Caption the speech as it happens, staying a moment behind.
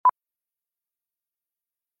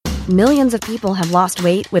Millions of people have lost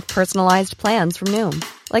weight with personalized plans from Noom.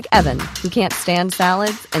 Like Evan, who can't stand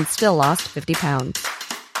salads and still lost 50 pounds.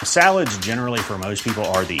 Salads generally for most people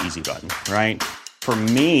are the easy button, right? For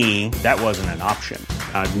me, that wasn't an option.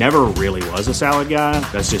 I never really was a salad guy.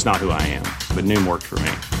 That's just not who I am. But Noom worked for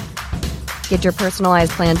me. Get your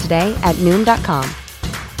personalized plan today at Noom.com.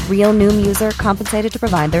 Real Noom user compensated to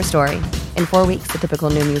provide their story. In 4 weeks, the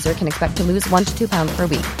typical Noom user can expect to lose 1 to 2 pounds per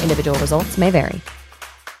week. Individual results may vary.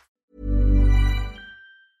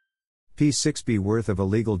 P6B worth of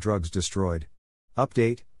illegal drugs destroyed.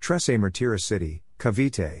 Update, Tres Martires City,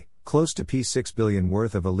 Cavite, close to P6 billion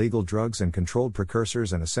worth of illegal drugs and controlled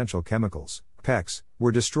precursors and essential chemicals, PECs,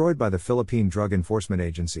 were destroyed by the Philippine Drug Enforcement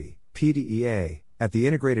Agency, PDEA, at the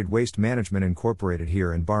Integrated Waste Management Incorporated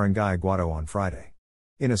here in Barangay Aguado on Friday.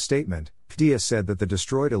 In a statement, PDEA said that the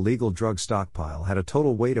destroyed illegal drug stockpile had a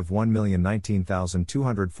total weight of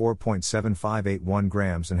 1,019,204.7581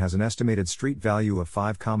 grams and has an estimated street value of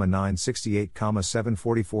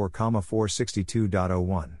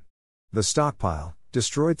 5,968,744,462.01. The stockpile,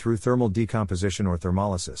 destroyed through thermal decomposition or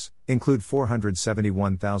thermolysis, include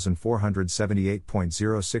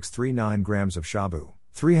 471,478.0639 grams of shabu,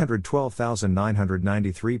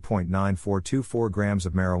 312,993.9424 grams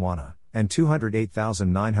of marijuana, and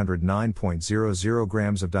 208,909.00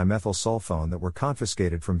 grams of dimethyl sulfone that were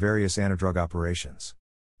confiscated from various antidrug operations.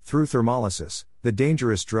 Through thermolysis, the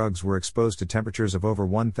dangerous drugs were exposed to temperatures of over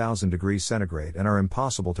 1,000 degrees centigrade and are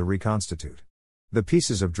impossible to reconstitute. The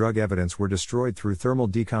pieces of drug evidence were destroyed through thermal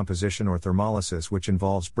decomposition or thermolysis, which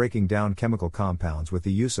involves breaking down chemical compounds with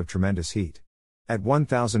the use of tremendous heat. At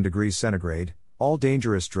 1,000 degrees centigrade, all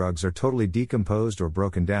dangerous drugs are totally decomposed or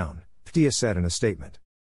broken down, PDEA said in a statement.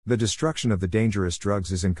 The destruction of the dangerous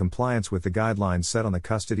drugs is in compliance with the guidelines set on the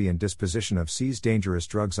custody and disposition of seized dangerous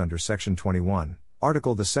drugs under Section 21,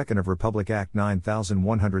 Article 2 of Republic Act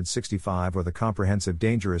 9165 or the Comprehensive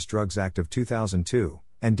Dangerous Drugs Act of 2002,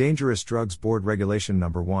 and Dangerous Drugs Board Regulation No.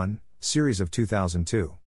 1, Series of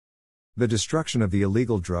 2002. The destruction of the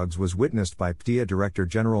illegal drugs was witnessed by PDEA Director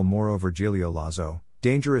General Mauro Virgilio Lazo,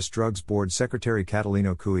 Dangerous Drugs Board Secretary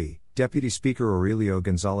Catalino Cui, Deputy Speaker Aurelio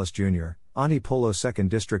Gonzalez Jr., Ani Polo 2nd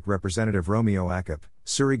District Representative Romeo Acap,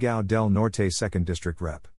 Surigao del Norte 2nd District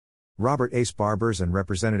Rep. Robert Ace Barbers and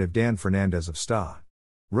Representative Dan Fernandez of Sta.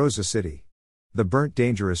 Rosa City. The burnt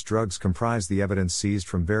dangerous drugs comprise the evidence seized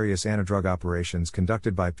from various antidrug operations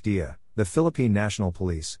conducted by PDEA, the Philippine National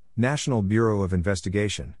Police, National Bureau of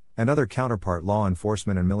Investigation, and other counterpart law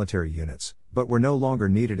enforcement and military units, but were no longer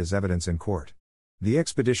needed as evidence in court. The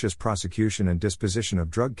expeditious prosecution and disposition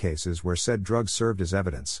of drug cases where said drugs served as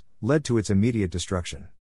evidence, led to its immediate destruction.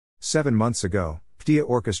 7 months ago, PDEA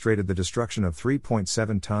orchestrated the destruction of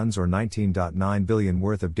 3.7 tons or 19.9 billion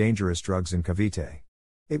worth of dangerous drugs in Cavite.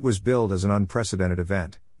 It was billed as an unprecedented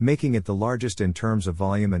event, making it the largest in terms of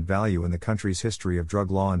volume and value in the country's history of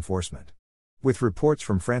drug law enforcement. With reports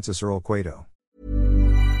from Francis Earl Cueto.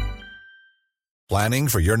 Planning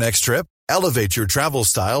for your next trip? Elevate your travel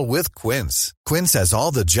style with Quince. Quince has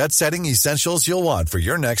all the jet-setting essentials you'll want for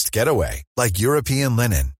your next getaway, like European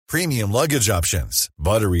linen, premium luggage options,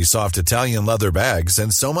 buttery soft Italian leather bags,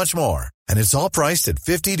 and so much more. And it's all priced at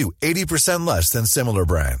 50 to 80% less than similar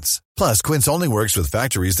brands. Plus, Quince only works with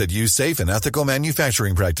factories that use safe and ethical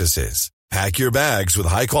manufacturing practices. Pack your bags with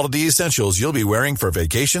high-quality essentials you'll be wearing for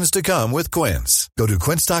vacations to come with Quince. Go to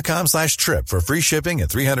quince.com/trip for free shipping and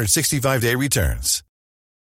 365-day returns.